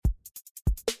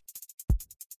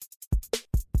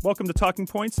Welcome to Talking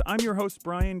Points. I'm your host,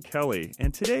 Brian Kelly,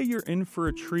 and today you're in for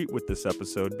a treat with this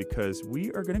episode because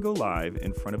we are going to go live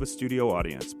in front of a studio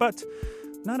audience, but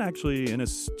not actually in a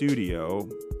studio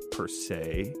per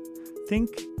se.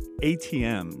 Think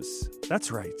ATMs.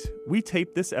 That's right. We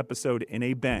taped this episode in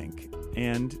a bank,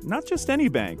 and not just any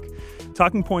bank.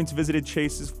 Talking Points visited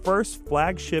Chase's first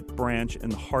flagship branch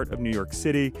in the heart of New York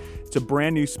City. It's a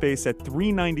brand new space at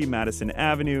 390 Madison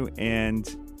Avenue,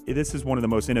 and this is one of the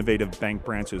most innovative bank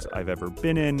branches I've ever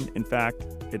been in. In fact,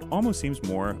 it almost seems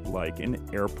more like an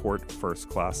airport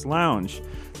first-class lounge.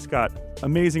 It's got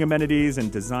amazing amenities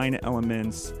and design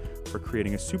elements for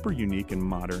creating a super unique and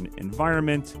modern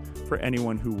environment for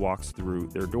anyone who walks through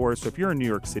their doors. So if you're in New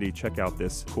York City, check out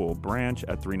this cool branch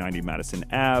at 390 Madison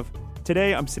Ave.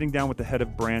 Today, I'm sitting down with the head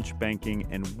of branch banking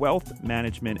and wealth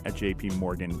management at JP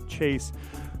Morgan Chase,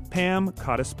 Pam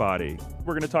Cotta-Spati.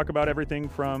 We're going to talk about everything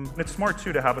from... It's smart,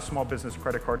 too, to have a small business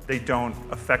credit card. They don't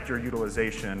affect your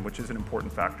utilization, which is an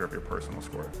important factor of your personal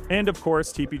score. And, of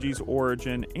course, TPG's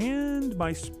origin and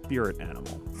my spirit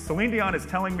animal. Celine Dion is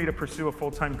telling me to pursue a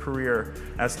full-time career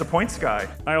as the points guy.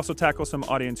 I also tackle some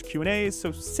audience Q&As,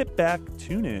 so sit back,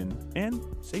 tune in, and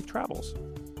safe travels.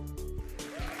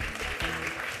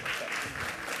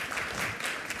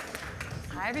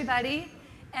 Hi, everybody,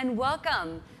 and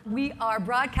welcome. We are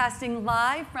broadcasting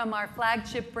live from our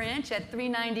flagship branch at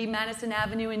 390 Madison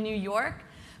Avenue in New York,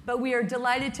 but we are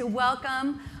delighted to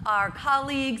welcome our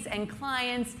colleagues and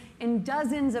clients in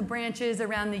dozens of branches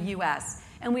around the U.S.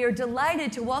 And we are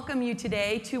delighted to welcome you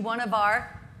today to one of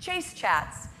our Chase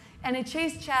Chats. And a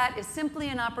Chase Chat is simply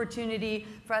an opportunity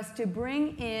for us to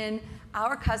bring in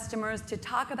our customers to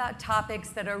talk about topics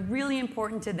that are really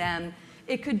important to them.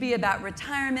 It could be about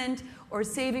retirement or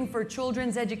saving for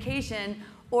children's education,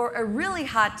 or a really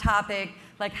hot topic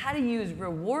like how to use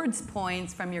rewards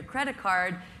points from your credit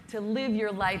card to live your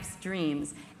life's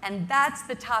dreams. And that's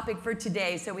the topic for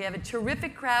today. So we have a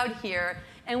terrific crowd here,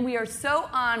 and we are so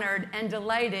honored and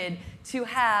delighted to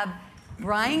have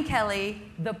Brian Kelly,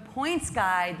 the points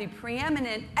guy, the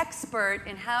preeminent expert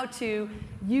in how to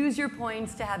use your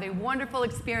points to have a wonderful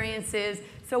experiences.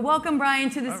 So welcome, Brian,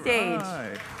 to the stage.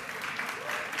 Right.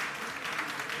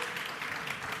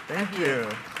 Thank you.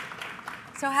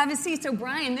 So have a seat. So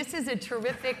Brian, this is a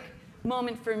terrific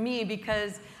moment for me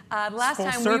because last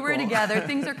time we were together,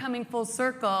 things are coming full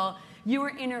circle. You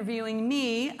were interviewing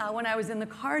me when I was in the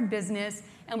card business,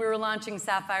 and we were launching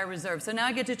Sapphire Reserve. So now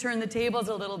I get to turn the tables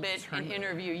a little bit and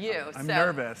interview you. I'm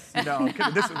nervous. No,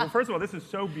 well, first of all, this is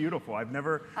so beautiful. I've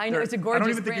never... I know, it's a gorgeous I don't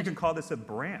even branch. think you can call this a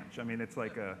branch. I mean, it's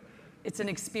like a... It's an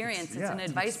experience. It's an an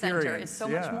advice center. It's so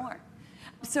much more.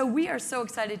 So we are so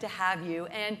excited to have you.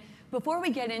 And before we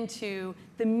get into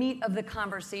the meat of the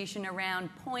conversation around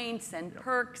points and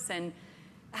perks and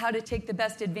how to take the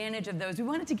best advantage of those, we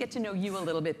wanted to get to know you a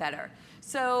little bit better.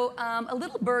 So a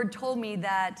little bird told me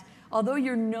that although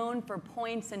you're known for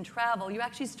points and travel, you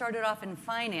actually started off in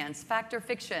finance. Fact or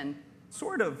fiction?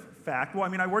 Sort of fact. Well, I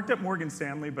mean, I worked at Morgan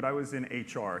Stanley, but I was in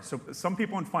HR. So some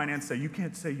people in finance say, you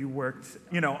can't say you worked,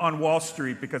 on Wall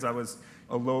Street because I was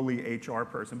a lowly HR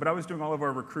person. But I was doing all of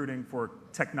our recruiting for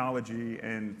technology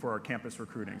and for our campus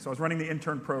recruiting. So I was running the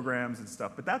intern programs and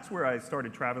stuff. But that's where I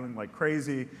started traveling like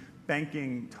crazy,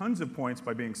 banking tons of points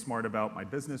by being smart about my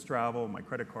business travel, my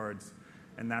credit cards.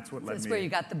 And that's what led me. That's where you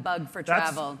got the bug for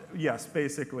travel. Yes,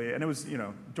 basically. And it was,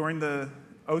 during the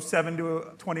 2007 to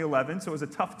 2011, so it was a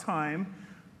tough time.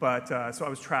 But so I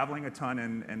was traveling a ton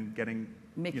and getting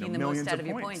Making the millions most out of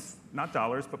points. your points. Not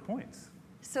dollars, but points.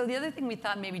 So the other thing we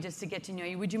thought maybe just to get to know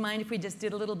you, would you mind if we just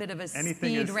did a little bit of a Anything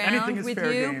speed is round with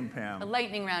fair you? Game, Pam. A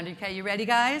lightning round, okay? You ready,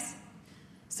 guys?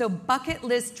 So bucket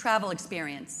list travel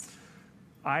experience.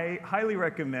 I highly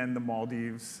recommend the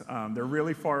Maldives. They're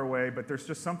really far away, but there's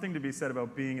just something to be said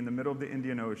about being in the middle of the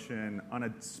Indian Ocean on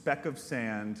a speck of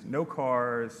sand, no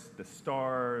cars, the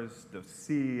stars, the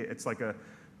sea. It's like a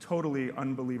totally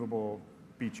unbelievable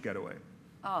beach getaway.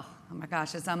 Oh my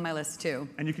gosh, it's on my list too.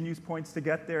 And you can use points to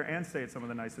get there and stay at some of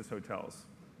the nicest hotels.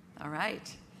 All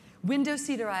right. Window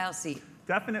seat or aisle seat?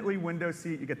 Definitely window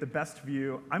seat. You get the best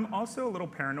view. I'm also a little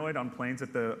paranoid on planes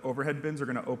that the overhead bins are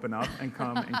going to open up and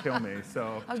come and kill me.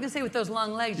 So I was going to say, with those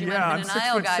long legs, you might have been an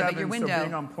aisle guy, but your window. So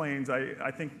being on planes, I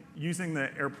think using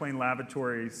the airplane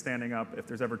lavatory, standing up, if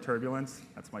there's ever turbulence,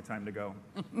 that's my time to go.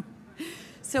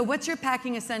 So what's your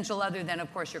packing essential other than,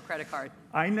 of course, your credit card?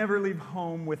 I never leave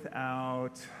home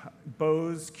without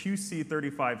Bose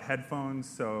QC35 headphones.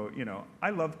 So, I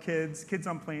love kids. Kids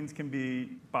on planes can be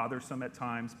bothersome at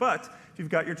times. But if you've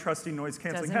got your trusty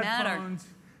noise-canceling headphones,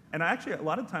 and a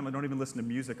lot of time I don't even listen to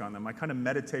music on them. I kind of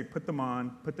meditate, put them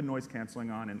on, put the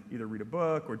noise-canceling on, and either read a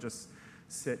book or just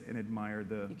sit and admire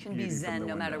the You can beauty be from zen the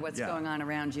no matter window. what's Yeah. going on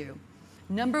around you.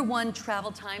 Number one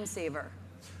travel time saver.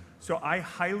 So I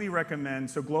highly recommend,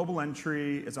 so Global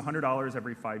Entry is $100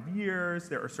 every 5 years.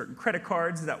 There are certain credit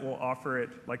cards that will offer it,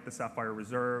 like the Sapphire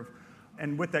Reserve.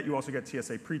 And with that, you also get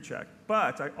TSA PreCheck.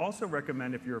 But I also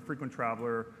recommend if you're a frequent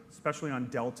traveler, especially on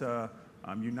Delta,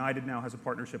 United now has a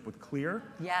partnership with Clear.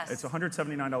 Yes. It's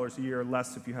 $179 a year,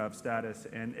 less if you have status,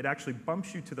 and it actually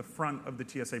bumps you to the front of the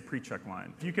TSA PreCheck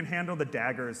line. If you can handle the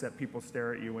daggers that people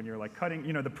stare at you when you're like cutting,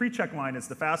 the PreCheck line is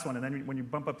the fast one, and then when you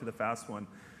bump up to the fast one,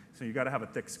 so you got to have a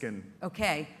thick skin.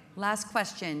 Okay, last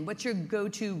question. What's your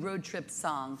go-to road trip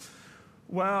song?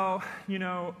 Well,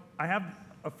 I have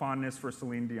a fondness for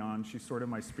Celine Dion. She's sort of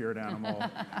my spirit animal.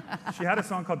 She had a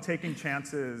song called Taking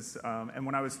Chances, and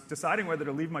when I was deciding whether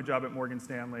to leave my job at Morgan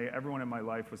Stanley, everyone in my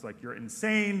life was like, you're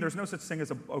insane. There's no such thing as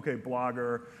a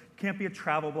blogger. You can't be a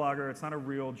travel blogger. It's not a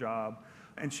real job.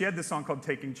 And she had this song called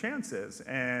Taking Chances,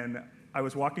 and I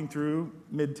was walking through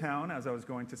Midtown as I was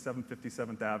going to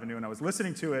 757th Avenue, and I was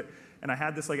listening to it, and I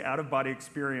had this out-of-body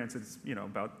experience. It's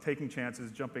about taking chances,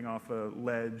 jumping off a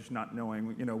ledge, not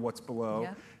knowing what's below.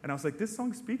 Yep. And I was like, this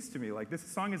song speaks to me. Like this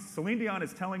song is Celine Dion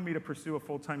is telling me to pursue a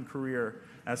full-time career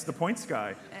as the points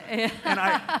guy. And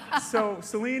so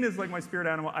Celine is like my spirit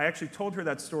animal. I actually told her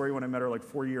that story when I met her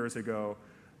 4 years ago.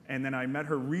 And then I met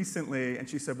her recently, and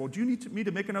she said, well, do you need me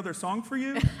to make another song for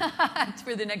you? It's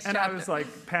for the next and chapter. I was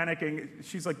panicking.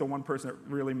 She's the one person that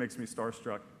really makes me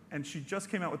starstruck. And she just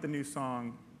came out with a new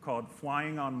song called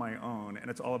Flying on My Own, and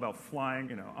it's all about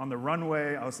flying, on the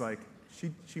runway. I was like,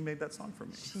 she made that song for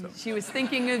me. She was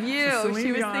thinking of you. So Celine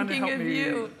she was Dion thinking helped of me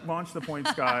you. launch the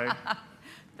Points Guy.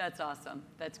 That's awesome.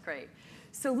 That's great.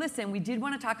 So listen, we did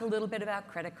want to talk a little bit about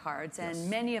credit cards, and Yes.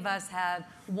 many of us have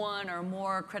one or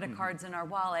more credit cards in our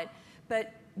wallet,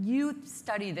 but you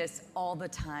study this all the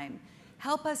time.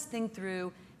 Help us think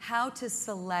through how to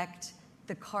select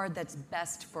the card that's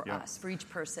best for us, for each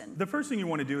person. The first thing you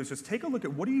want to do is just take a look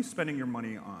at what are you spending your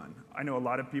money on. I know a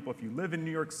lot of people, if you live in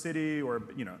New York City or,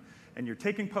 and you're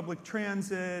taking public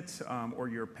transit or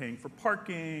you're paying for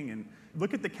parking, and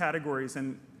look at the categories.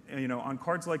 And on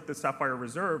cards like the Sapphire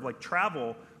Reserve, like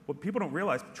travel, what people don't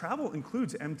realize, travel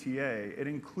includes MTA, it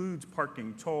includes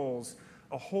parking, tolls,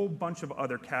 a whole bunch of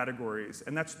other categories,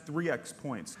 and that's 3x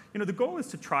points. The goal is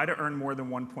to try to earn more than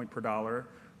 1 point per dollar.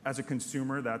 As a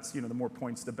consumer, that's, the more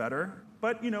points, the better.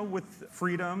 But, with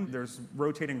Freedom, there's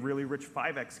rotating really rich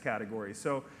 5x categories.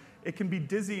 So it can be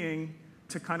dizzying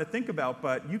to kind of think about,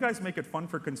 but you guys make it fun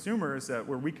for consumers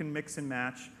where we can mix and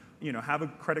match. Have a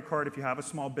credit card if you have a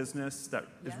small business that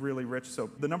is really rich.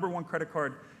 So the number one credit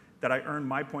card that I earn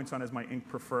my points on is my Ink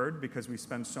Preferred, because we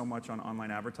spend so much on online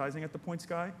advertising at the Points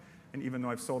Guy. And even though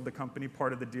I've sold the company,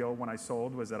 part of the deal when I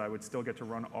sold was that I would still get to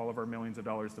run all of our millions of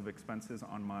dollars of expenses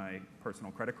on my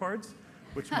personal credit cards,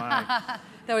 which that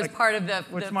was part of the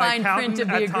fine print of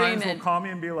the at agreement. times will call me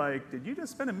and be like, did you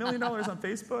just spend $1 million on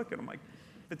Facebook? And I'm like,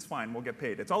 it's fine, we'll get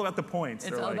paid. It's all about the points.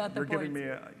 It's They're all about the you're giving me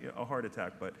a heart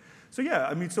attack. But so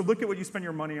so look at what you spend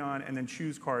your money on and then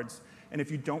choose cards. And if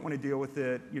you don't want to deal with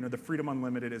it, the Freedom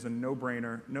Unlimited is a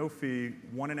no-brainer, no fee,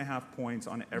 1.5 points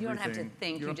on everything. You don't have to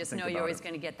think. You just know you're always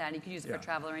going to get that. You can use it for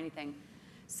travel or anything.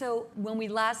 So when we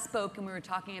last spoke and we were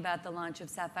talking about the launch of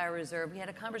Sapphire Reserve, we had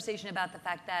a conversation about the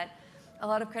fact that a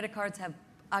lot of credit cards have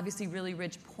obviously really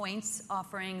rich points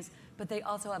offerings, but they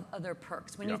also have other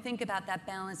perks. When you think about that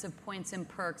balance of points and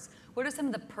perks, what are some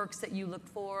of the perks that you look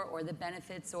for, or the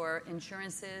benefits or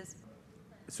insurances?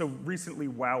 So recently,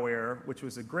 WOW Air, which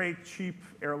was a great, cheap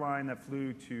airline that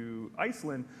flew to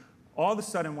Iceland, all of a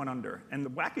sudden went under. And the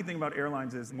wacky thing about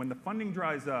airlines is when the funding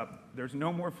dries up, there's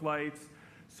no more flights.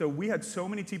 So we had so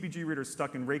many TPG readers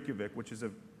stuck in Reykjavik, which is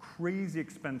a crazy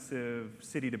expensive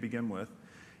city to begin with.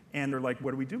 And they're like,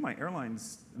 what do we do? My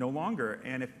airline's no longer.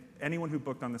 And if anyone who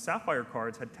booked on the Sapphire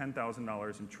cards had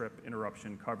 $10,000 in trip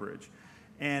interruption coverage.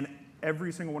 And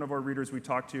every single one of our readers we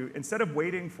talked to, instead of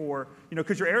waiting for,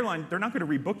 because your airline, they're not going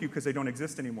to rebook you because they don't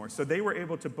exist anymore. So they were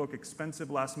able to book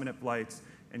expensive last-minute flights,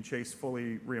 and Chase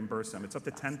fully reimbursed them. It's up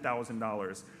to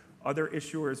 $10,000. Other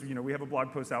issuers, we have a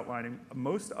blog post outlining,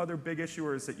 most other big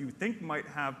issuers that you think might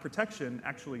have protection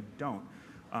actually don't.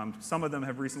 Some of them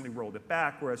have recently rolled it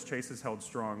back, whereas Chase has held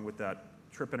strong with that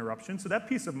trip interruption. So that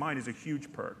peace of mind is a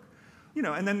huge perk.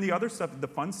 And then the other stuff, the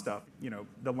fun stuff,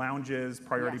 the lounges,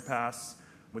 Priority Pass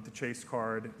with the Chase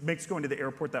card, makes going to the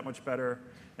airport that much better.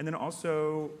 And then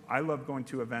also, I love going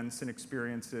to events and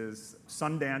experiences.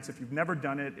 Sundance, if you've never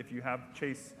done it, if you have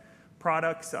Chase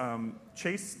products,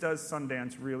 Chase does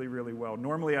Sundance really, really well.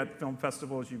 Normally at film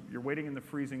festivals, you're waiting in the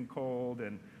freezing cold,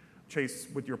 and Chase,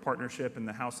 with your partnership and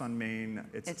the House on Main,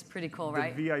 it's pretty cool,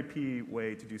 right? The VIP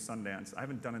way to do Sundance. I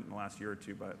haven't done it in the last year or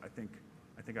two, but I think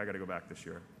I got to go back this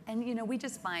year. And we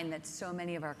just find that so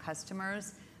many of our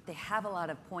customers, they have a lot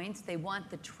of points. They want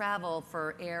the travel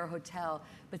for air, hotel,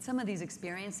 but some of these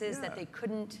experiences that they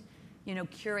couldn't,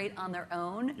 curate on their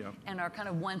own and are kind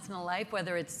of once in a life,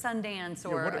 whether it's Sundance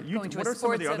or going to a sports event. What are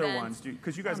some of the other ones?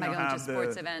 Because you guys now have the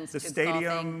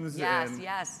stadiums.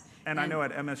 Yes. And I know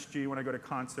at MSG, when I go to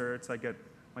concerts, I get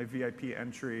my VIP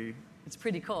entry. It's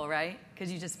pretty cool, right?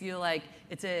 Because you just feel like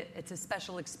it's a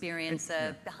special experience,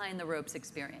 behind the ropes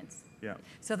experience. Yeah.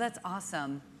 So that's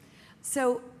awesome.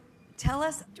 So tell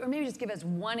us, or maybe just give us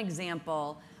one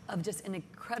example of just an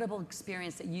incredible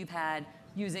experience that you've had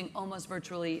using almost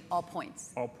virtually all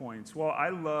points. All points. Well, I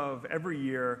love, every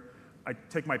year, I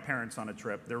take my parents on a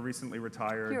trip. They're recently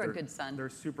retired. You're a good son. They're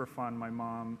super fun. My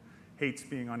mom hates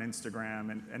being on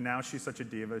Instagram, and now she's such a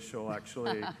diva, she'll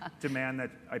actually demand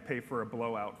that I pay for a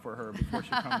blowout for her before she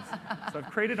comes. So I've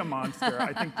created a monster.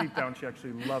 I think deep down she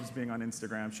actually loves being on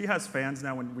Instagram. She has fans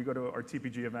now when we go to our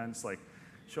TPG events, like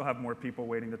she'll have more people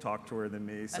waiting to talk to her than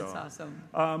me. So. That's awesome.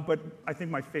 But I think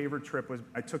my favorite trip was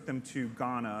I took them to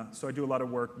Ghana. So I do a lot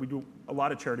of work. We do a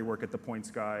lot of charity work at The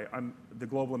Points Guy. I'm the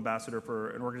global ambassador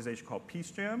for an organization called Peace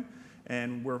Jam.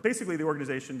 And we're basically the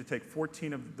organization to take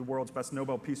 14 of the world's best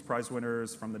Nobel Peace Prize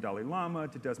winners, from the Dalai Lama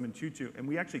to Desmond Tutu, and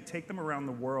we actually take them around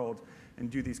the world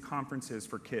and do these conferences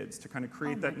for kids to kind of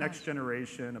create that next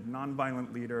generation of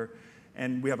nonviolent leader.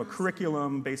 And we have a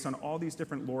curriculum based on all these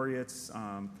different laureates,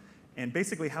 and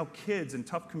basically how kids in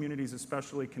tough communities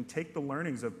especially can take the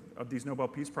learnings of these Nobel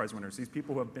Peace Prize winners, these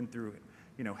people who have been through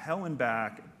hell and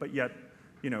back, but yet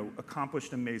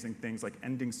accomplished amazing things like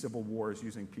ending civil wars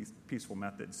using peaceful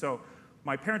methods. So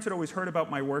my parents had always heard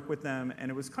about my work with them, and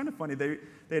it was kind of funny. They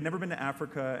had never been to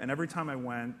Africa, and every time I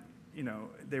went,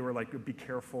 they were like, be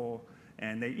careful.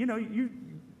 And they,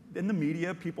 in the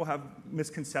media, people have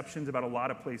misconceptions about a lot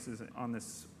of places on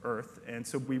this earth. And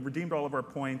so we redeemed all of our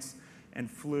points and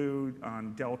flew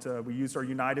on Delta. We used our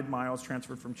United miles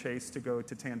transferred from Chase to go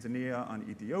to Tanzania on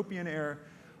Ethiopian Air.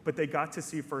 But they got to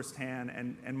see firsthand,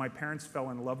 and my parents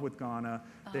fell in love with Ghana.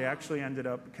 They actually ended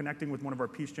up connecting with one of our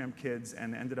Peace Jam kids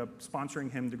and ended up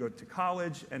sponsoring him to go to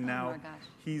college. And now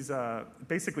he's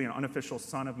basically an unofficial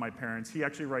son of my parents. He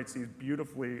actually writes these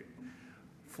beautifully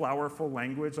flowerful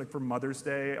language, like for Mother's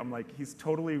Day. I'm like, he's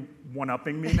totally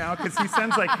one-upping me now, because he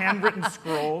sends like handwritten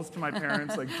scrolls to my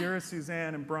parents, like, dearest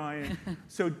Suzanne and Brian.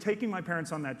 So taking my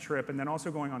parents on that trip, and then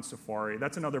also going on safari,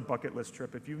 that's another bucket list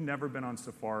trip. If you've never been on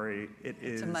safari,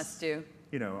 it's a must-do.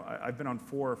 I've been on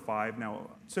 4 or 5 now.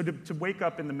 So to wake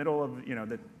up in the middle of,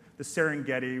 the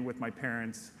Serengeti with my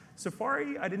parents,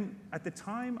 safari, I didn't, at the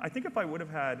time, I think if I would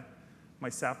have had my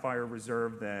Sapphire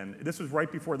Reserve then, this was right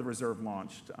before the Reserve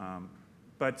launched,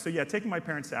 but so yeah, taking my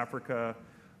parents to Africa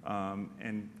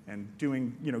and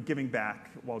doing, giving back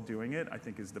while doing it, I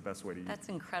think is the best way to use it. That's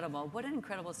incredible. What an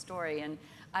incredible story. And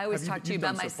I always talk to you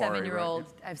about my safari, 7-year-old.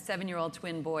 right? I have 7-year-old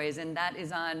twin boys, and that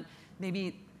is on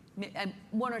maybe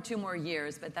 1 or 2 more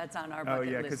years, but that's on our bucket list.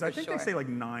 Oh yeah, because I think they say like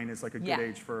 9 is like a good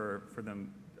age for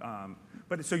them.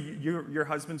 But so your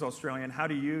husband's Australian. How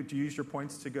do you use your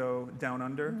points to go down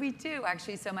under? We do,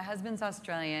 actually. So my husband's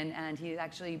Australian, and he's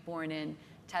actually born in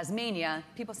Tasmania.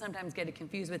 People sometimes get it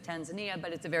confused with Tanzania,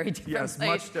 but it's a very different place.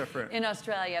 Much different. In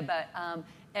Australia. But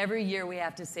every year we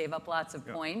have to save up lots of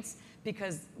points,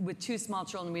 because with 2 small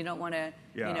children, we don't want to,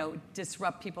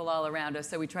 disrupt people all around us.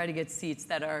 So we try to get seats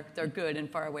they're good and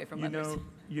far away from others.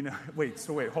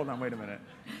 Wait, hold on, wait a minute.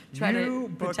 Try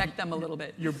to protect them a little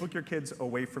bit. You book your kids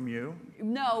away from you?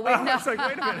 No, wait, no. It's like,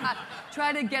 wait a minute.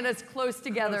 Try to get us close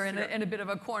together in a bit of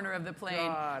a corner of the plane.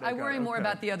 I worry more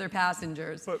about the other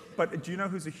passengers. But do you know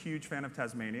who's a huge fan of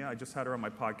Tasmania? I just had her on my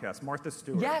podcast, Martha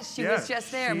Stewart. Yes, she was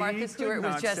just there. Martha Stewart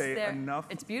was just there. Enough.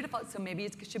 It's beautiful. So maybe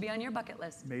it should be on your bucket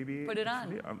list. Maybe. Put it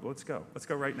on. Let's go. Let's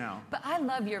go right now. But I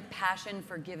love your passion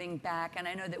for giving back, and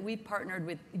I know that we've partnered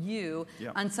with you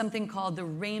on something called the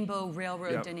Rainbow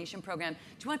Railroad Donation Program.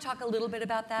 Do you want to talk a little bit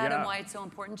about that and why it's so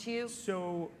important to you?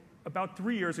 So about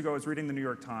 3 years ago, I was reading the New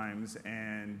York Times,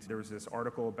 and there was this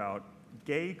article about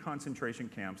gay concentration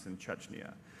camps in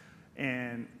Chechnya.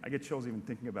 And I get chills even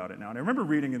thinking about it now. And I remember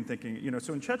reading and thinking,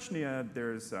 so in Chechnya,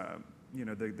 there's,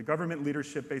 the government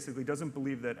leadership basically doesn't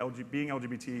believe that being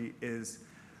LGBT is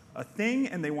a thing,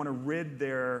 and they want to rid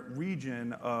their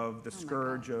region of the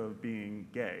scourge of being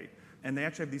gay. And they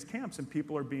actually have these camps, and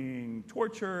people are being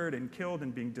tortured and killed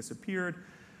and being disappeared.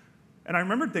 And I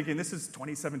remember thinking, this is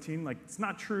 2017, like, it's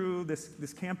not true,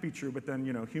 this can't be true. But then,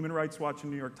 Human Rights Watch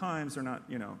and New York Times are not,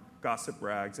 gossip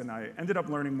rags. And I ended up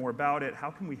learning more about it.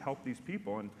 How can we help these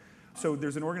people? And So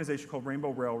there's an organization called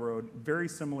Rainbow Railroad, very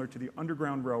similar to the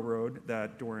Underground Railroad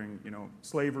that during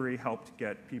slavery helped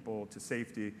get people to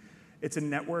safety. It's a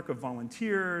network of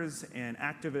volunteers and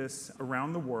activists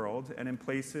around the world, and in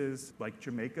places like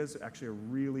Jamaica is actually a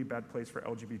really bad place for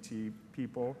LGBT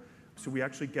people. So we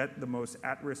actually get the most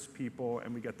at-risk people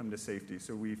and we get them to safety.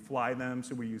 So we fly them,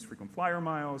 so we use frequent flyer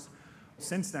miles.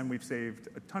 Since then, we've saved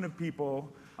a ton of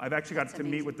people. I've actually got to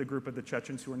meet with the group of the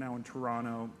Chechens who are now in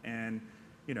Toronto, and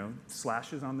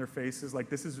slashes on their faces. Like,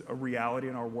 this is a reality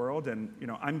in our world, and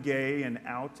I'm gay and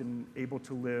out and able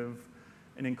to live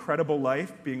an incredible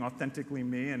life being authentically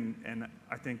me, and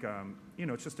I think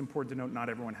it's just important to note not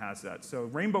everyone has that. So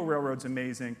Rainbow Railroad's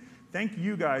amazing. Thank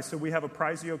you guys. So we have a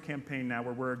Prizeo campaign now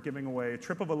where we're giving away a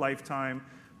trip of a lifetime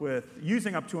with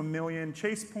using up to 1 million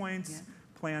Chase points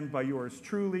planned by yours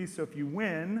truly. So if you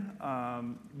win,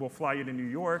 we'll fly you to New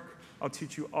York. I'll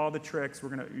teach you all the tricks.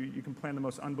 You can plan the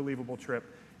most unbelievable trip,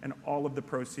 and all of the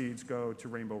proceeds go to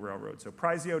Rainbow Railroad. So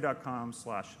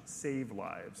Prizeo.com/save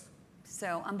lives.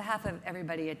 So on behalf of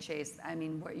everybody at Chase, I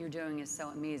mean, what you're doing is so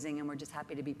amazing, and we're just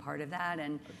happy to be part of that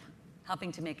and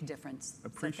helping to make a difference.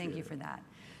 Appreciate so thank you for that.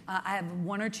 I have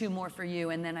one or two more for you,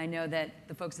 and then I know that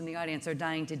the folks in the audience are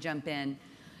dying to jump in.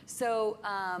 So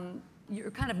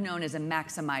you're kind of known as a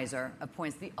maximizer of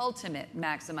points, the ultimate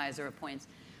maximizer of points.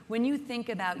 When you think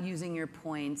about using your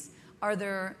points, are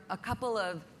there a couple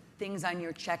of things on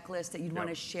your checklist that you'd want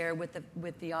to share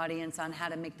with the audience on how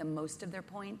to make the most of their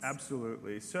points?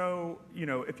 Absolutely. So,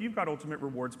 if you've got Ultimate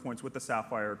Rewards points with the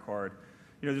Sapphire card,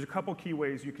 there's a couple key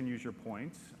ways you can use your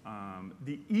points.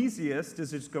 The easiest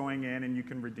is just going in and you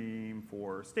can redeem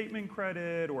for statement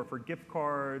credit or for gift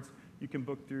cards. You can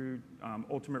book through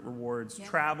Ultimate Rewards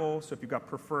travel. So if you've got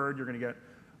preferred, you're going to get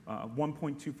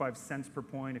 1.25 cents per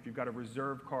point. If you've got a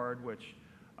reserve card, which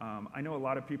I know a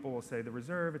lot of people will say the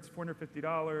reserve, it's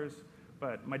 $450,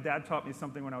 but my dad taught me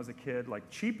something when I was a kid, like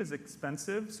cheap is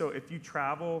expensive. So if you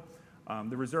travel,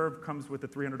 the reserve comes with a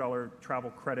 $300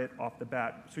 travel credit off the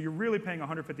bat. So you're really paying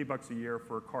 $150 a year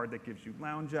for a card that gives you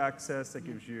lounge access, that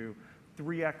gives you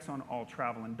 3x on all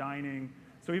travel and dining.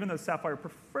 So even though Sapphire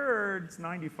Preferred is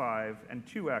 $95 and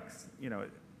 2x,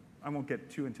 I won't get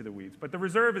too into the weeds. But the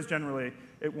Reserve is generally,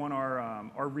 it won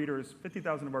our readers,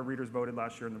 50,000 of our readers voted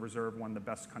last year, and the Reserve won the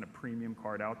best kind of premium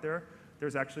card out there.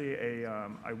 There's actually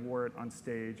I wore it on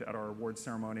stage at our awards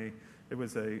ceremony. It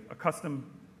was a custom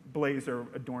blazer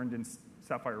adorned in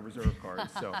Sapphire Reserve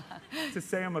cards. So to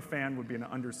say I'm a fan would be an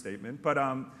understatement. But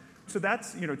so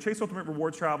that's, Chase Ultimate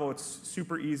Rewards Travel. It's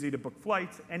super easy to book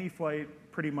flights, any flight,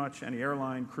 pretty much, any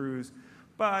airline, cruise.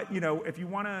 But, if you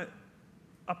want to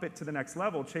up it to the next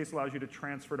level, Chase allows you to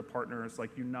transfer to partners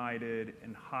like United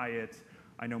and Hyatt.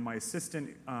 I know my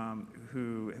assistant,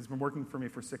 who has been working for me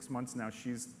for 6 months now,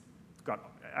 she's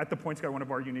got, at the Points Guy, one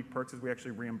of our unique perks is we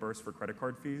actually reimburse for credit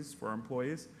card fees for our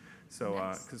employees. So,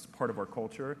 because it's part of our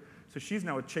culture. So she's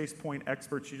now a Chase Point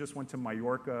expert. She just went to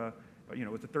Mallorca,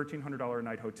 with a $1,300 a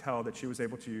night hotel that she was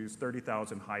able to use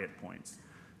 30,000 Hyatt points.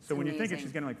 So when you think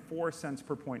she's getting like 4 cents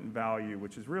per point in value,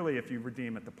 which is really if you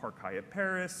redeem at the Park Hyatt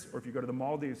Paris, or if you go to the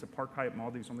Maldives, the Park Hyatt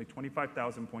Maldives only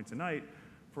 25,000 points a night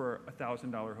for a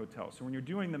 $1,000 hotel. So when you're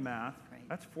doing the math,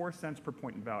 that's 4 cents per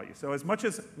point in value. So as much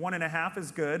as 1.5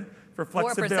 is good for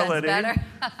flexibility,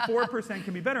 4%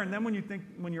 can be better. And then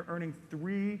when you're earning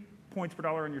 3 points per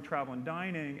dollar on your travel and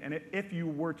dining, and if you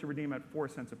were to redeem at 4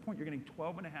 cents a point, you're getting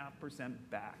 12.5%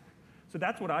 back. So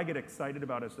that's what I get excited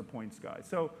about as the Points Guy.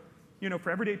 So,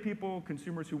 for everyday people,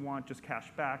 consumers who want just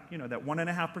cash back, that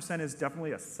 1.5% is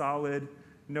definitely a solid,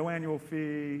 no annual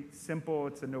fee, simple,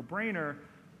 it's a no-brainer.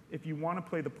 If you want to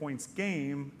play the points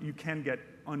game, you can get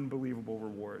unbelievable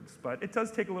rewards. But it does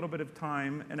take a little bit of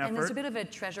time and effort. And there's a bit of a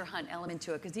treasure hunt element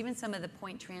to it, because even some of the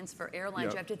point transfer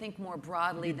airlines, you have to think more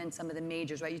broadly than some of the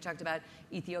majors, right? You talked about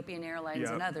Ethiopian Airlines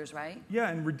and others, right? Yeah,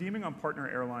 and redeeming on partner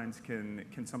airlines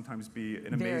can sometimes be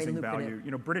an amazing value.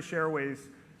 British Airways,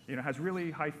 has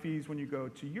really high fees when you go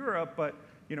to Europe, but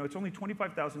it's only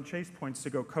 25,000 Chase points to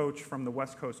go coach from the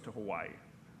West Coast to Hawaii.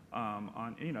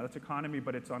 That's economy,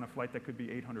 but it's on a flight that could be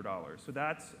 $800. So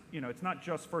that's, it's not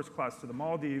just first class to the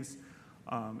Maldives.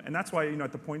 And that's why,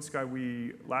 at the Points Guy,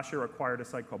 we last year acquired a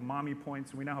site called Mommy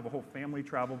Points, and we now have a whole family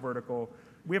travel vertical.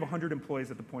 We have 100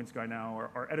 employees at the Points Guy now.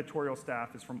 Our editorial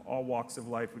staff is from all walks of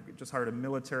life. We just hired a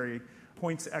military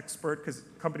points expert, because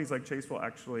companies like Chase will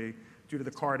actually, due to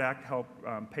the CARD Act, help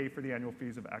pay for the annual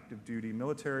fees of active duty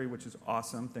military, which is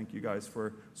awesome. Thank you guys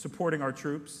for supporting our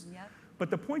troops. Yep. But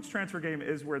the points transfer game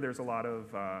is where there's a lot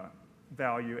of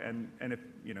value, and if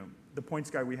the Points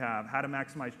Guy we have, how to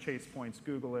maximize Chase points,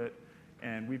 Google it.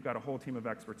 And we've got a whole team of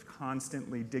experts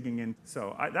constantly digging in.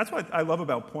 So that's what I love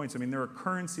about points. I mean, they're a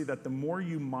currency that the more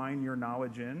you mine your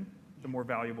knowledge in, the more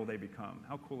valuable they become.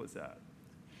 How cool is that?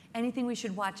 Anything we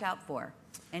should watch out for?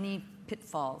 Any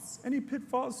pitfalls? Any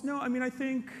pitfalls? No, I mean, I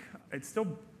think it still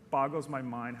boggles my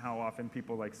mind how often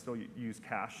people like still use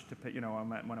cash to pay. You know,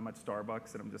 when I'm at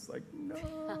Starbucks and I'm just like, no.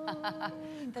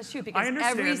 That's true, because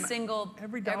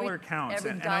every dollar counts.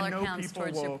 Every dollar counts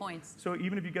towards your points. So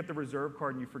even if you get the Reserve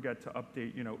card and you forget to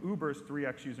update, you know, Uber's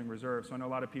 3x using Reserve. So I know a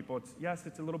lot of people, it's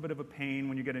a little bit of a pain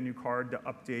when you get a new card to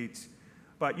update.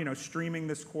 But, you know, streaming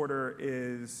this quarter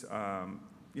is,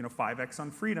 5x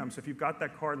on Freedom. So if you've got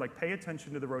that card, like, pay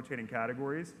attention to the rotating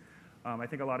categories. I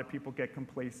think a lot of people get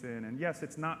complacent. And yes,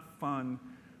 it's not fun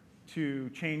to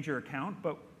change your account,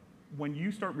 but when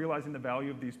you start realizing the value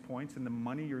of these points and the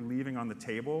money you're leaving on the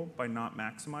table by not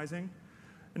maximizing,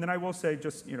 and then I will say,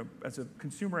 just, you know, as a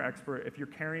consumer expert, if you're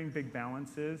carrying big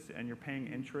balances and you're paying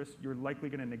interest, you're likely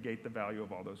going to negate the value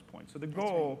of all those points. So the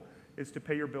goal is to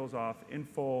pay your bills off in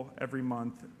full every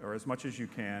month or as much as you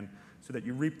can, so that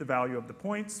you reap the value of the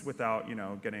points without, you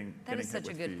know, getting That is such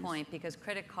a good point, because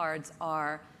credit cards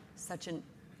are such a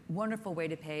wonderful way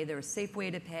to pay. They're a safe way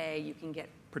to pay. You can get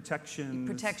protections,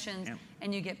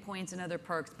 and you get points and other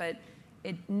perks, but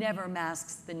it never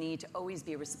masks the need to always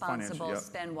be responsible,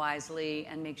 spend wisely,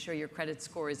 and make sure your credit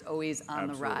score is always on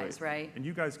the rise, right? And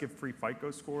you guys give free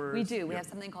FICO scores? We do. We have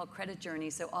something called Credit Journey,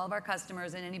 so all of our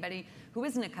customers and anybody who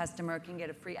isn't a customer can get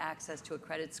a free access to a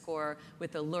credit score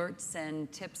with alerts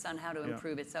and tips on how to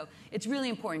improve it. So it's really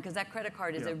important, because that credit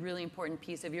card is a really important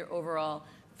piece of your overall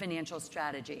financial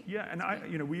strategy. Yeah,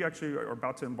 and we actually are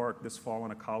about to embark this fall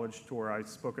on a college tour. I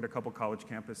spoke at a couple college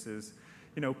campuses.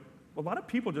 You know, a lot of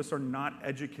people just are not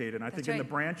educated. And I think in the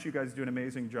branch, you guys do an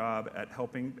amazing job at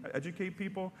helping educate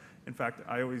people. In fact,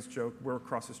 I always joke, we're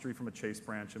across the street from a Chase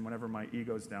branch, and whenever my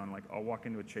ego's down, like, I'll walk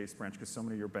into a Chase branch, because so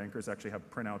many of your bankers actually have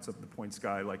printouts of the Points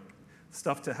Guy, like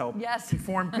stuff to help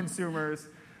inform consumers.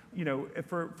 You know,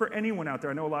 for anyone out there,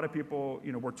 I know a lot of people,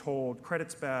 you know, were told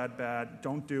credit's bad,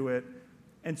 don't do it.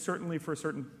 And certainly for a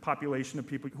certain population of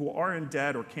people who are in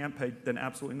debt or can't pay, then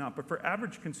absolutely not. But for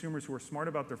average consumers who are smart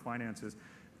about their finances,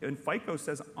 and FICO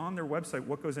says on their website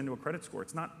what goes into a credit score.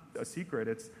 It's not a secret.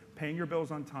 It's paying your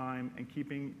bills on time and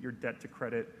keeping your debt to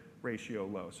credit ratio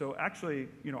low. So actually,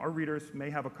 you know, our readers may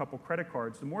have a couple credit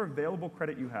cards. The more available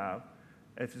credit you have,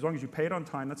 as long as you pay it on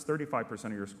time, that's 35%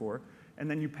 of your score. And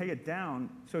then you pay it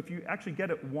down. So if you actually get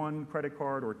it one credit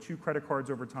card or two credit cards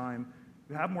over time,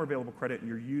 you have more available credit and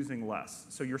you're using less.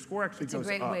 So your score actually goes up. It's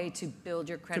a great way to build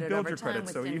your credit over time,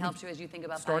 which then helps you as you think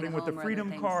about buying a home or other things. Starting with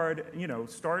the Freedom card, you know,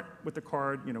 start with the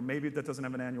card, you know, maybe that doesn't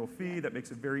have an annual fee, that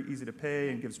makes it very easy to pay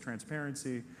and gives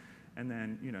transparency. And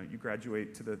then, you know, you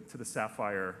graduate to the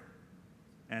Sapphire.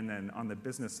 And then on the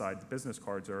business side, the business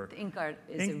cards are the Ink card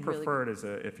is Ink preferred as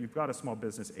if you've got a small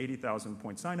business, 80,000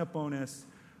 point sign-up bonus.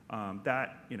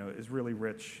 That, you know, is really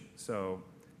rich. So,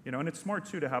 you know, and it's smart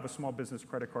too to have a small business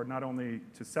credit card, not only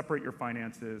to separate your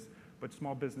finances, but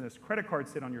small business credit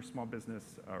cards sit on your small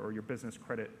business or your business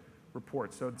credit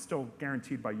report. So it's still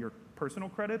guaranteed by your personal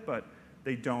credit, but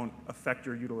they don't affect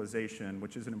your utilization,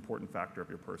 which is an important factor of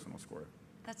your personal score.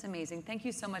 That's amazing. Thank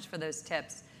you so much for those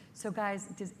tips. So guys,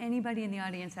 does anybody in the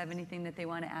audience have anything that they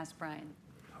want to ask Brian?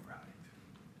 All right.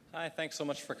 Hi, thanks so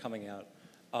much for coming out.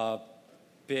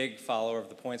 Big follower of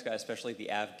the Points Guy, especially the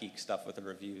AvGeek stuff with the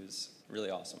reviews. Really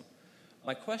awesome.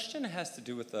 My question has to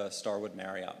do with the Starwood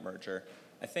Marriott merger.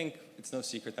 I think it's no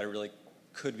secret that it really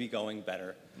could be going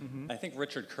better. Mm-hmm. I think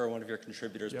Richard Kerr, one of your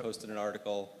contributors, posted an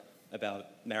article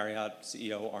about Marriott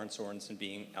CEO Arne Sorensen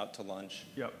being out to lunch,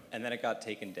 and then it got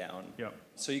taken down.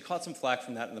 So you caught some flack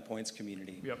from that in the points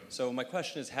community. So my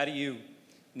question is, how do you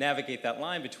navigate that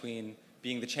line between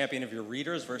being the champion of your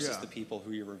readers versus the people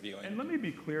who you're reviewing? And let me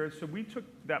be clear. So we took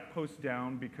that post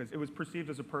down because it was perceived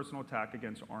as a personal attack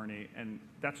against Arnie, and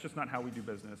that's just not how we do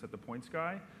business at the Points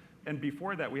Guy. And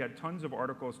before that, we had tons of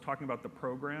articles talking about the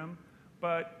program,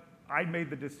 but I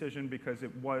made the decision because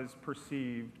it was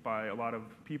perceived by a lot of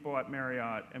people at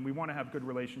Marriott, and we want to have good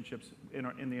relationships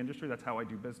in the industry. That's how I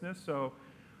do business. So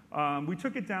we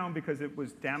took it down because it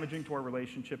was damaging to our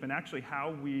relationship, and actually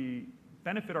how we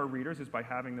benefit our readers is by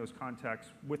having those contacts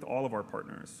with all of our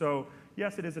partners. So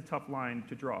yes, it is a tough line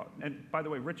to draw. And by the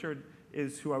way, Richard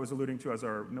is who I was alluding to as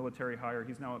our military hire.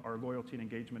 He's now our loyalty and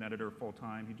engagement editor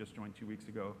full-time. He just joined 2 weeks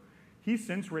ago. He's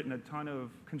since written a ton of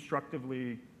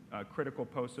constructively critical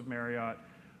posts of Marriott.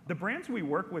 The brands we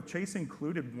work with, Chase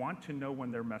included, want to know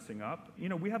when they're messing up. You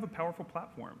know, we have a powerful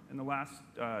platform. In the last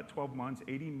 12 months,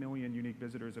 80 million unique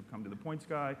visitors have come to the Points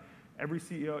Guy. Every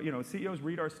CEO, you know, CEOs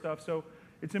read our stuff. So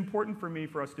it's important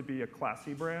for us to be a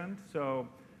classy brand. So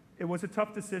It was a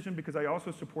tough decision because I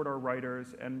also support our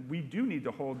writers, and we do need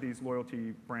to hold these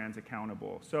loyalty brands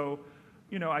accountable. So,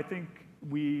 I think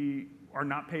we are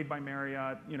not paid by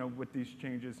Marriott, with these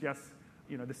changes. Yes,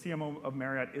 the CMO of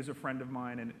Marriott is a friend of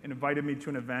mine and invited me to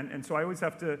an event. And so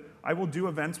I will do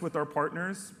events with our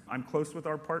partners. I'm close with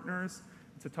our partners.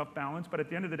 It's a tough balance, but at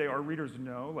the end of the day, our readers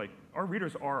know, our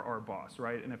readers are our boss,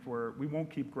 right? And we won't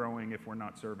keep growing if we're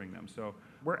not serving them. So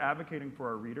we're advocating for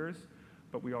our readers,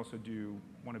 but we also do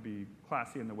want to be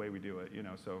classy in the way we do it,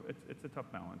 So it's a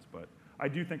tough balance, but I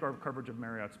do think our coverage of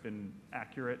Marriott's been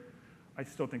accurate. I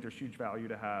still think there's huge value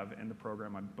to have in the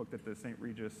program. I'm booked at the St.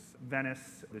 Regis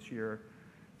Venice this year,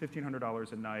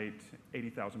 $1,500 a night,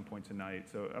 80,000 points a night.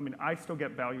 So, I still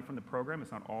get value from the program.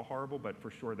 It's not all horrible, but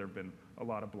for sure there have been a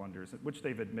lot of blunders, which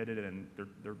they've admitted and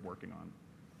they're working on.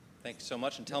 Thanks so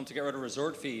much, and tell them to get rid of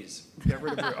resort fees. Get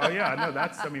rid of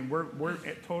we're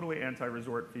totally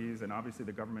anti-resort fees, and obviously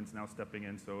the government's now stepping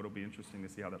in, so it'll be interesting to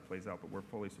see how that plays out, but we're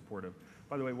fully supportive.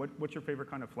 By the way, what's your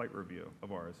favorite kind of flight review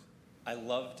of ours? I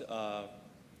loved the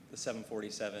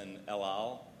 747 El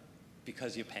Al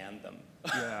because you panned them.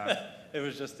 Yeah. It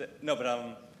was just, no, but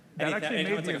anytime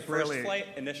it's like a first flight,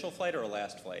 initial flight, or a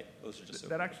last flight, those are just so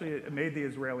that cool. actually made the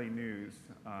Israeli news.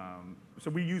 So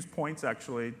we use points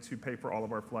actually to pay for all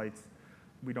of our flights.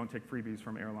 We don't take freebies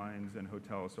from airlines and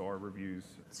hotels, so our reviews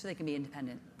So they can be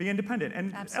independent.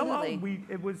 And Absolutely.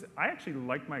 I actually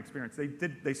liked my experience.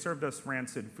 They served us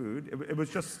rancid food. It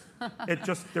was just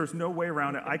there's no way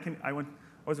around it. I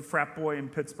was a frat boy in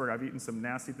Pittsburgh. I've eaten some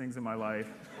nasty things in my life.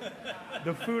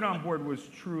 The food on board was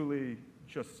truly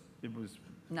it was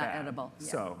Not bad. edible.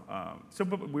 Yeah.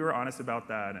 But we were honest about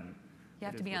that, and You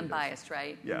have to be unbiased,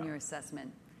 right, in your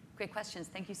assessment. Great questions.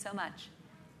 Thank you so much.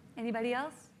 Anybody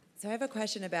else? So I have a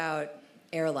question about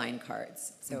airline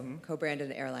cards,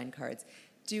 co-branded airline cards.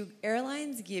 Do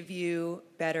airlines give you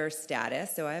better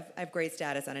status? So I have great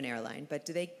status on an airline, but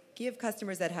do they give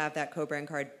customers that have that co-brand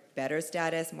card better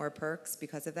status, more perks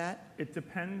because of that? It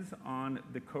depends on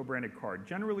the co-branded card.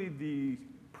 Generally, the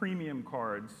premium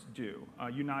cards do.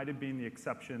 United being the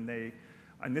exception,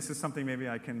 and this is something maybe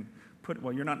I can put,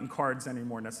 well, you're not in cards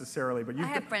anymore necessarily, but I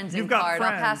have friends you've in got card.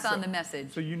 friends, I'll pass on the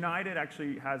message. So United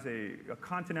actually has a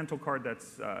Continental card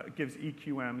that gives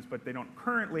EQMs, but they don't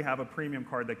currently have a premium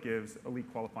card that gives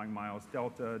elite qualifying miles.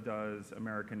 Delta does,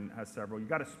 American has several. You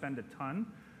got to spend a ton.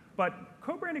 But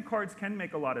co-branded cards can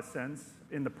make a lot of sense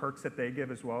in the perks that they give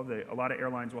as well. A lot of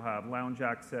airlines will have lounge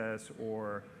access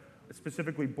or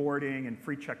specifically boarding and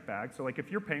free check bags. So if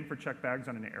you're paying for check bags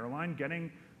on an airline,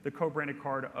 getting the co-branded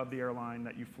card of the airline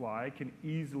that you fly can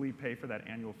easily pay for that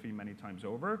annual fee many times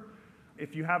over.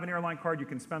 If you have an airline card you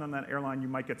can spend on that airline, you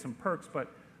might get some perks,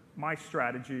 but my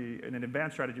strategy, and an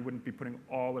advanced strategy, wouldn't be putting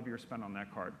all of your spend on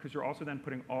that card, because you're also then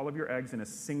putting all of your eggs in a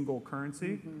single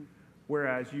currency.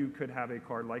 Whereas you could have a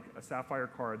card like a Sapphire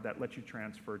card that lets you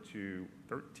transfer to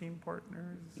 13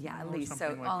 partners. Yeah, at least.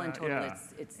 So all in total,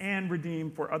 it's and redeem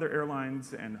for other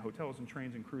airlines and hotels and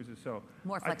trains and cruises. So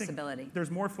more flexibility.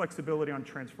 There's more flexibility on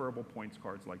transferable points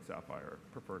cards like Sapphire,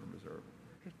 Preferred, and Reserve.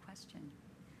 Good question.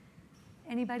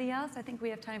 Anybody else? I think we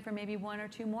have time for maybe one or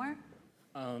two more.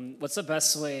 What's the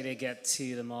best way to get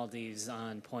to the Maldives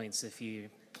on points if you're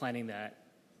planning that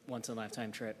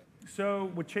once-in-a-lifetime trip? So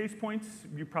with Chase points,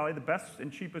 probably the best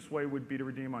and cheapest way would be to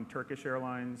redeem on Turkish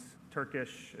Airlines.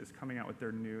 Turkish is coming out with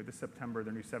this September,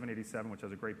 their new 787, which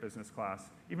has a great business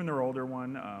class. Even their older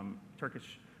one,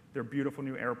 Turkish, their beautiful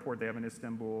new airport they have in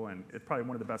Istanbul, and it's probably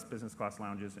one of the best business class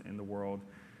lounges in the world.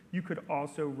 You could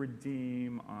also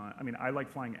redeem I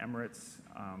like flying Emirates.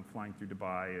 Flying through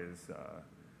Dubai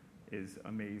is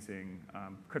amazing.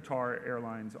 Qatar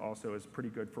Airlines also is pretty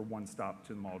good for one stop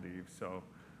to the Maldives.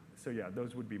 So yeah,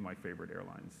 those would be my favorite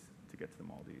airlines to get to the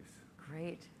Maldives.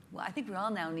 Great. Well, I think we all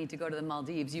now need to go to the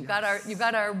Maldives. You've got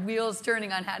our wheels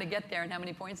turning on how to get there and how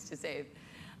many points to save.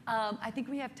 I think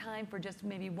we have time for just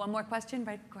maybe one more question.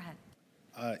 Right? Go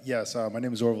ahead. Yes, my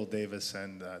name is Orville Davis,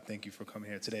 and thank you for coming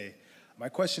here today. My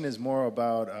question is more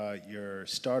about your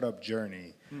startup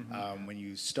journey. When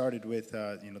you started with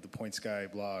the Points Guy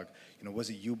blog, was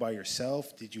it you by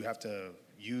yourself? Did you have to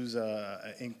use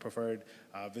an Inc. preferred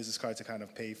business card to kind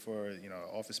of pay for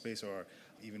office space or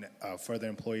even further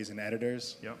employees and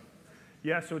editors? Yep.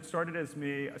 Yeah, so it started as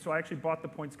me. So I actually bought the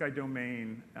Points Guy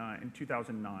domain in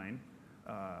 2009.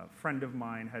 A friend of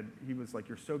mine he was like,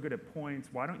 "You're so good at points,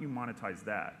 why don't you monetize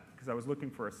that?" Because I was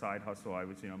looking for a side hustle. I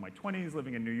was in my 20s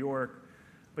living in New York,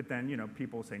 but then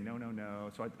people say no.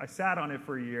 So I sat on it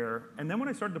for a year, and then when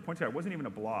I started the Points Guy, it wasn't even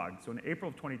a blog. So in April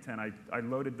of 2010, I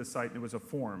loaded the site, and it was a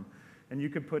form. And you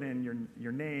could put in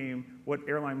your name, what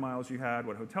airline miles you had,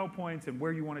 what hotel points, and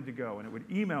where you wanted to go. And it would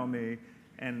email me,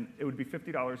 and it would be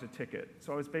 $50 a ticket.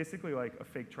 So I was basically like a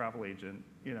fake travel agent,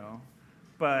 you know.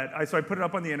 So I put it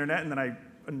up on the internet, and then I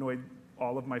annoyed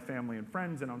all of my family and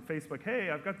friends, and on Facebook, hey,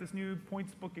 I've got this new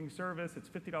points booking service. It's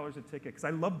 $50 a ticket, because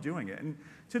I love doing it. And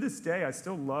to this day, I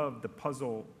still love the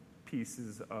puzzle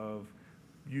pieces of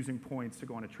using points to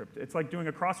go on a trip. It's like doing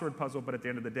a crossword puzzle, but at the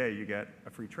end of the day, you get a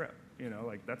free trip. You know,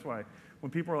 like that's why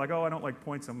when people are like, oh, I don't like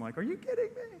points, I'm like, are you kidding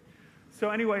me? So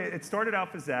anyway, it started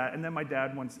off as that, and then my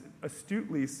dad once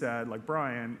astutely said, like,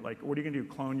 Brian, like, what are you gonna do,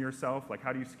 clone yourself? Like,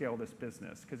 how do you scale this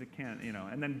business? Because it can't, you know.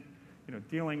 And then, you know,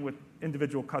 dealing with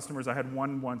individual customers, I had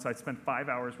one once, I spent 5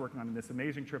 hours working on this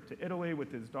amazing trip to Italy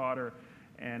with his daughter,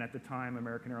 and at the time,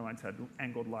 American Airlines had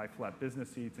angled lie-flat business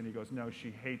seats, and he goes, no,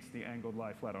 she hates the angled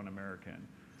lie-flat on American.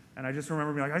 And I just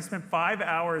remember being like, I spent 5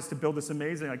 hours to build this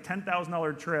amazing, like,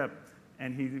 $10,000 trip,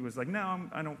 and he was like, no,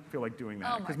 I don't feel like doing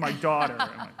that, because my daughter.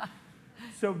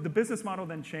 So the business model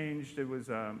then changed. It was,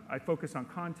 I focused on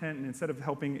content, and instead of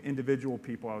helping individual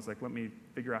people, I was like, let me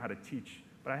figure out how to teach.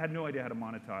 But I had no idea how to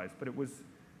monetize. But it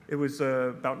was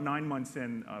about 9 months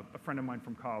in, a friend of mine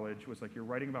from college was like, you're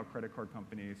writing about credit card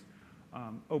companies.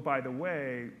 Oh, by the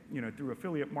way, you know, through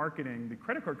affiliate marketing, the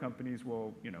credit card companies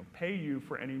will, you know, pay you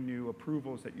for any new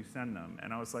approvals that you send them.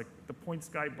 And I was like, the Points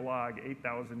Guy blog,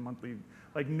 8,000 monthly,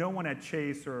 like no one at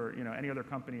Chase or, you know, any other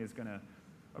company is going to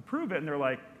approve it. And they're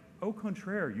like, au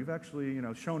contraire, you've actually, you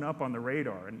know, shown up on the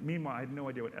radar. And meanwhile, I had no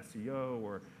idea what SEO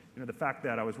or, you know, the fact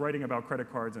that I was writing about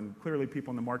credit cards and clearly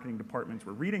people in the marketing departments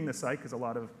were reading the site because a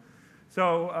lot of,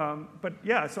 so, but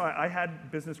yeah, so I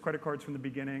had business credit cards from the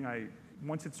beginning.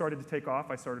 Once it started to take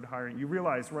off, I started hiring. You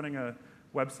realize running a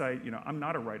website, you know, I'm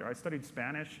not a writer. I studied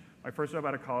Spanish. My first job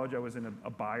out of college, I was in a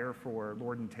buyer for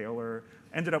Lord & Taylor.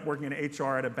 Ended up working in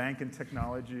HR at a bank in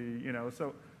technology, you know,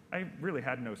 so I really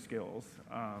had no skills.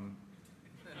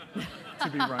 To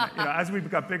be running, you know, as we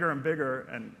got bigger and bigger,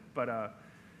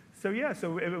 so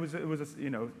it was you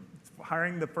know,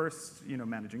 hiring the first, you know,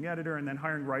 managing editor, and then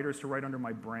hiring writers to write under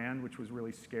my brand, which was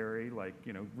really scary, like,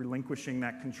 you know, relinquishing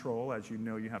that control, as you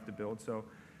know you have to build. So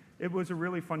it was a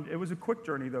really fun, it was a quick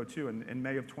journey though too. In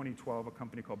May of 2012, a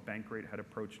company called Bankrate had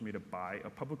approached me to buy a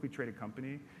publicly traded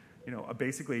company. You know,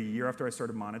 basically a year after I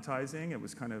started monetizing, it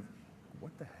was kind of,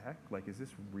 what the heck? Like, is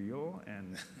this real?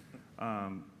 And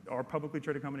our publicly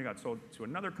traded company got sold to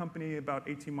another company about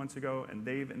 18 months ago, and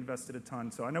they've invested a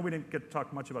ton. So I know we didn't get to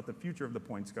talk much about the future of the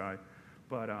Points Guy,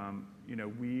 but you know,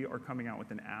 we are coming out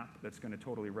with an app that's going to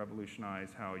totally revolutionize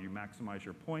how you maximize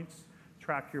your points,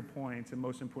 track your points, and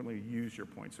most importantly, use your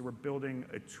points. So we're building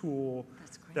a tool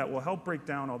that will help break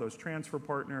down all those transfer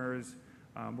partners,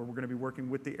 where we're going to be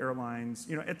working with the airlines.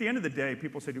 You know, at the end of the day,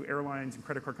 people say, do airlines and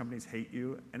credit card companies hate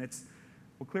you? And it's,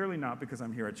 well, clearly not, because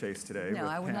I'm here at Chase today. No,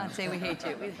 I would not say we hate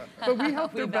you. But we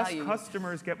help their best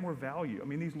customers get more value. I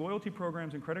mean, these loyalty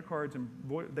programs and credit cards,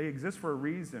 they exist for a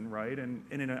reason, right? And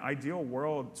in an ideal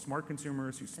world, smart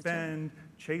consumers who spend,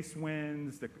 Chase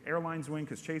wins, the airlines win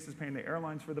because Chase is paying the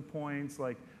airlines for the points.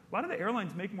 Like, a lot of the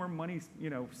airlines make more money, you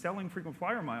know, selling frequent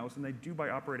flyer miles than they do by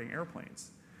operating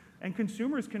airplanes. And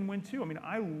consumers can win too. I mean,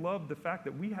 I love the fact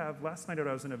that we have, last night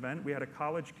I was at an event, we had a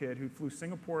college kid who flew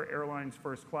Singapore Airlines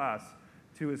first class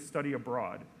to his study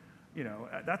abroad. You know,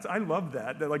 I love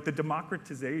that like the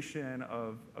democratization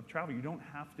of travel. You don't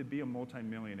have to be a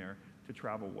multimillionaire to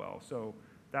travel well. So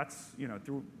that's, you know,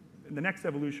 through the next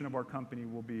evolution of our company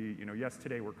will be, you know, yes,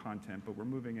 today we're content, but we're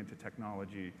moving into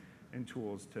technology and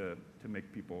tools to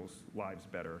make people's lives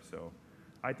better. So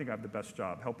I think I have the best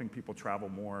job, helping people travel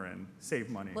more and save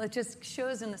money. Well, it just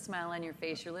shows in the smile on your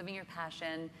face. You're living your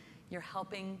passion. You're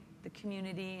helping the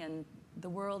community and the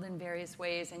world in various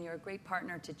ways, and you're a great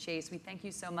partner to Chase. We thank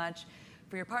you so much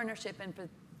for your partnership and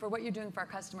for what you're doing for our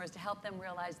customers to help them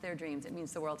realize their dreams. It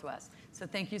means the world to us. So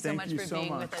thank you so much for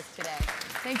being with us today.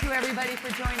 Thank you, everybody, for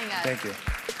joining us. Thank you.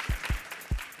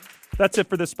 That's it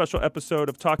for this special episode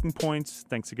of Talking Points.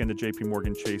 Thanks again to JP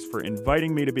Morgan Chase for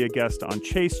inviting me to be a guest on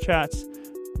Chase Chats.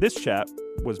 This chat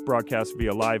was broadcast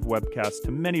via live webcast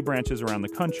to many branches around the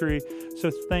country,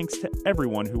 so thanks to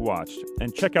everyone who watched.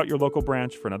 And check out your local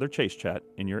branch for another Chase Chat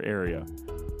in your area.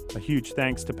 A huge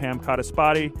thanks to Pam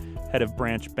Cottaspati, Head of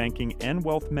Branch Banking and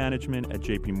Wealth Management at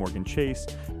JP Morgan Chase.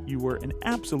 You were an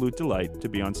absolute delight to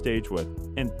be on stage with.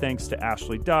 And thanks to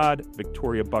Ashley Dodd,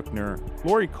 Victoria Buckner,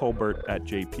 Lori Colbert at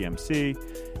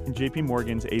JPMC, and JP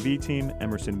Morgan's AV team,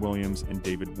 Emerson Williams and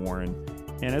David Warren.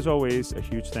 And as always, a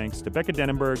huge thanks to Becca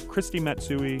Denenberg, Christy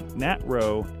Matsui, Nat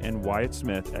Rowe, and Wyatt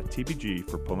Smith at TPG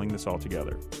for pulling this all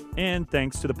together. And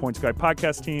thanks to the Points Guy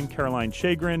podcast team, Caroline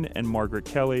Shagrin and Margaret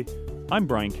Kelly. I'm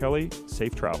Brian Kelly.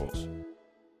 Safe travels.